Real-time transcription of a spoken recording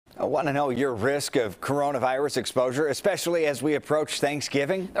I want to know your risk of coronavirus exposure, especially as we approach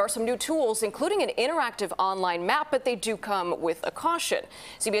Thanksgiving. There are some new tools, including an interactive online map, but they do come with a caution.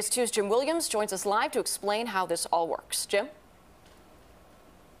 CBS 2's Jim Williams joins us live to explain how this all works. Jim?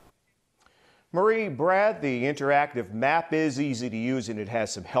 Marie, Brad, the interactive map is easy to use and it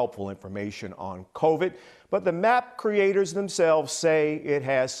has some helpful information on COVID, but the map creators themselves say it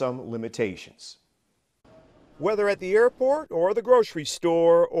has some limitations. Whether at the airport or the grocery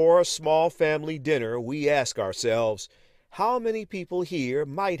store or a small family dinner, we ask ourselves, how many people here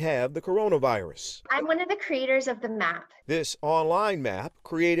might have the coronavirus? I'm one of the creators of the map. This online map,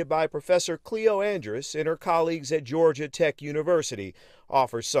 created by Professor Cleo Andrus and her colleagues at Georgia Tech University,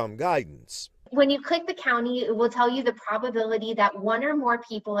 offers some guidance. When you click the county, it will tell you the probability that one or more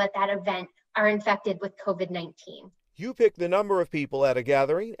people at that event are infected with COVID-19. You pick the number of people at a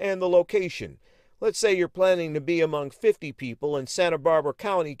gathering and the location. Let's say you're planning to be among 50 people in Santa Barbara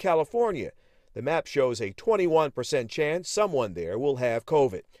County, California. The map shows a 21% chance someone there will have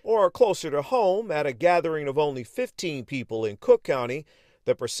COVID. Or closer to home, at a gathering of only 15 people in Cook County,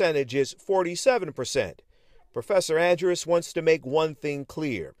 the percentage is 47%. Professor Andrus wants to make one thing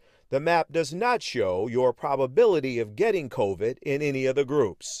clear. The map does not show your probability of getting COVID in any of the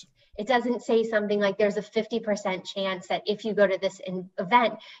groups. It doesn't say something like there's a 50% chance that if you go to this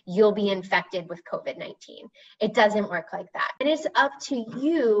event, you'll be infected with COVID-19. It doesn't work like that. And it's up to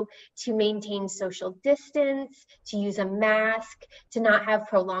you to maintain social distance, to use a mask, to not have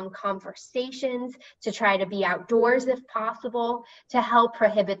prolonged conversations, to try to be outdoors if possible, to help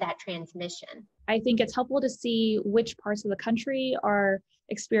prohibit that transmission. I think it's helpful to see which parts of the country are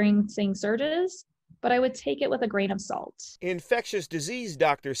experiencing surges, but I would take it with a grain of salt. Infectious disease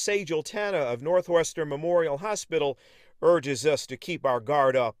doctor Sejal Tana of Northwestern Memorial Hospital urges us to keep our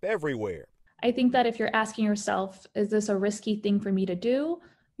guard up everywhere. I think that if you're asking yourself, is this a risky thing for me to do?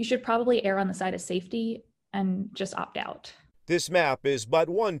 You should probably err on the side of safety and just opt out. This map is but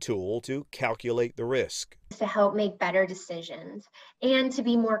one tool to calculate the risk. To help make better decisions and to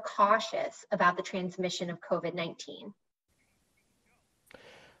be more cautious about the transmission of COVID-19.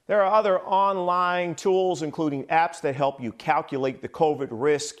 There are other online tools, including apps that help you calculate the COVID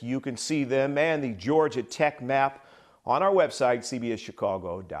risk. You can see them and the Georgia Tech map on our website,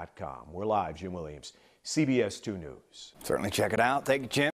 cbschicago.com. We're live, Jim Williams, CBS 2 News. Certainly check it out. Thank you, Jim.